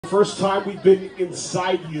first time we've been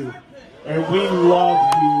inside you, and we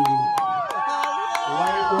love you.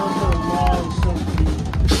 Lightworker loves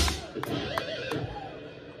you.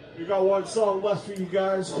 We got one song left for you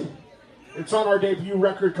guys. It's on our debut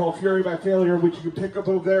record called Fury by Failure, which you can pick up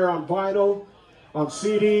over there on vinyl, on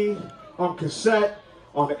CD, on cassette,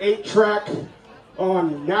 on 8-track,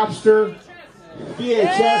 on Napster,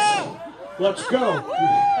 VHS. Let's go.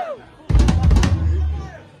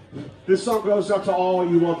 This song goes out to all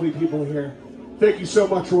you lovely people here. Thank you so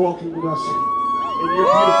much for welcoming us in your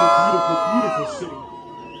beautiful, beautiful, beautiful city.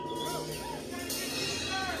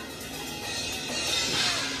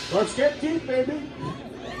 Let's get deep, baby.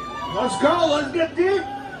 Let's go. Let's get deep.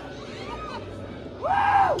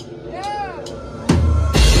 Woo! Yeah!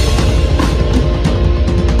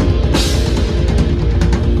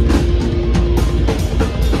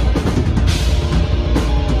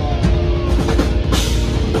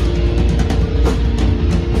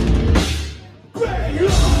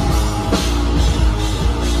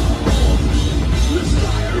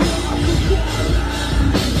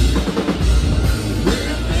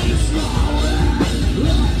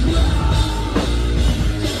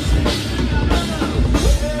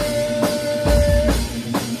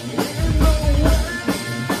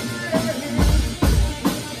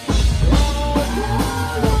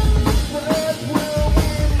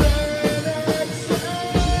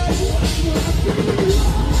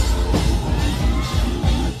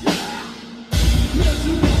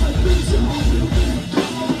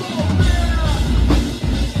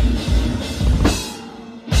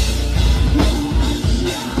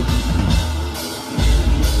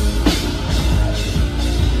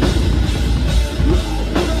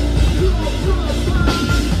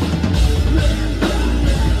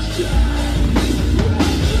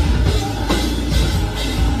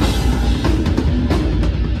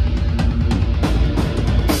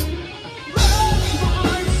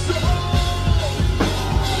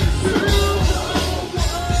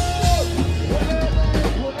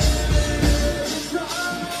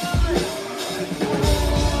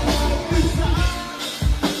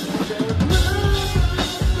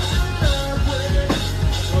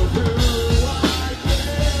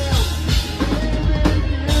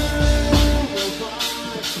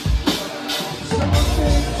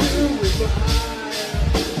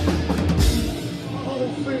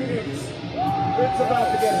 It's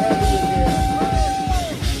about to get heavy in here.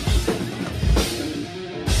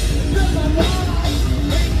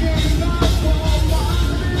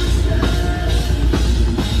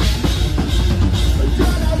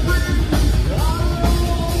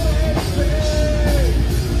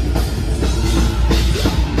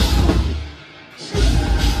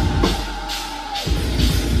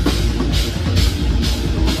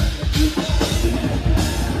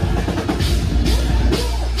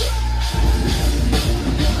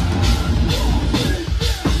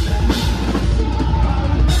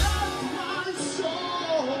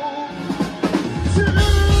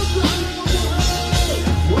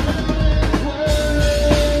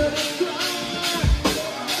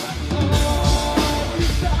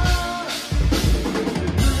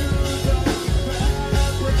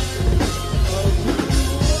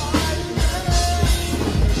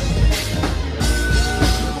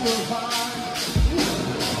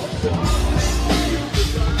 Yeah.